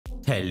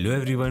Hello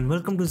everyone,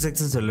 welcome to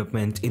Zexus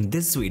development. In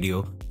this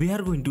video, we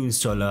are going to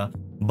install a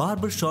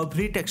Barbershop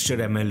Retextured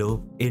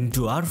MLO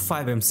into our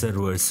FiveM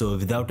server. So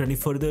without any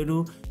further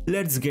ado,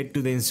 let's get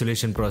to the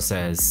installation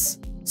process.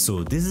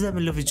 So this is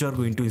MLO which you are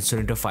going to install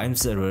into FiveM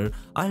server.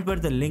 I'll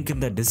put the link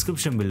in the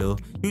description below.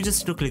 You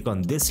just need to click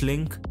on this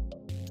link.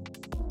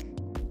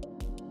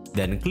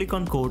 Then click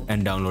on code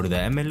and download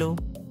the MLO.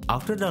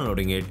 After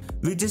downloading it,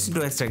 we just need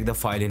to extract the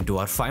file into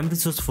our FiveM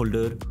resource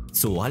folder.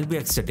 So I'll be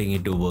extracting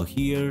it over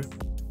here.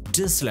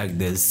 Just like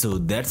this. So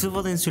that's it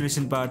for the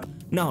installation part.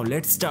 Now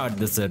let's start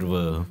the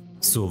server.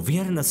 So we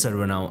are in the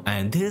server now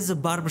and there's a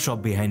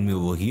barbershop behind me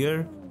over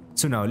here.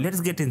 So now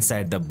let's get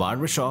inside the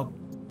barbershop.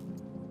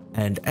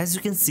 And as you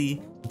can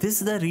see,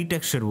 this is the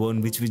retextured one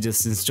which we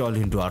just installed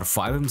into our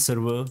FiveM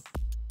server.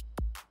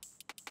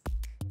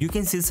 You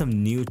can see some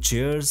new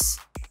chairs,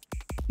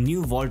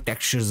 new wall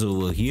textures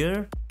over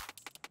here.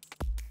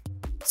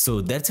 So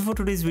that's it for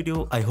today's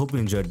video. I hope you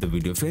enjoyed the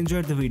video. If you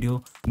enjoyed the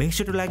video, make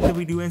sure to like the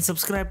video and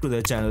subscribe to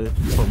the channel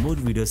for more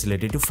videos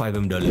related to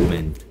FiveM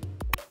development.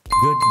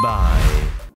 Goodbye.